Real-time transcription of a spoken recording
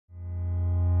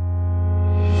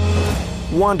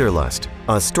Wanderlust,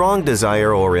 a strong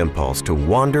desire or impulse to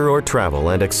wander or travel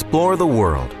and explore the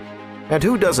world. And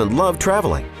who doesn't love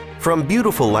traveling? From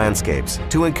beautiful landscapes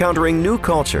to encountering new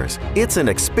cultures, it's an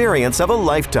experience of a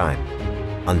lifetime.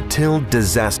 Until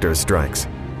disaster strikes,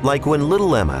 like when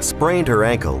little Emma sprained her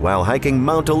ankle while hiking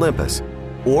Mount Olympus,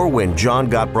 or when John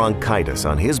got bronchitis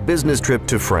on his business trip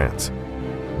to France.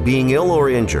 Being ill or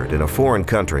injured in a foreign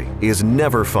country is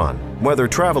never fun, whether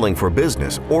traveling for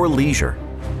business or leisure.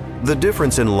 The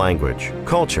difference in language,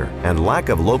 culture, and lack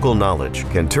of local knowledge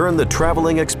can turn the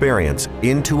traveling experience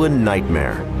into a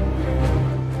nightmare.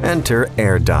 Enter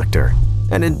AirDoctor,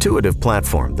 an intuitive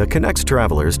platform that connects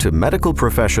travelers to medical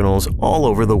professionals all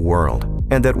over the world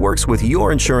and that works with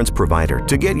your insurance provider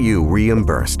to get you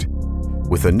reimbursed.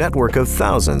 With a network of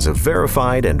thousands of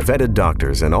verified and vetted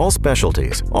doctors in all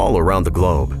specialties all around the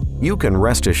globe, you can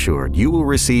rest assured you will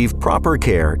receive proper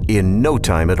care in no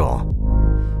time at all.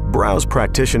 Browse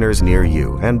practitioners near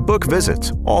you and book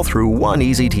visits all through one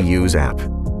easy-to-use app.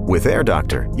 With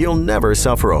AirDoctor, you'll never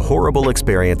suffer a horrible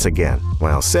experience again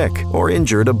while sick or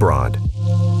injured abroad.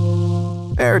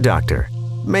 AirDoctor.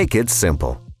 Make it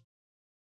simple.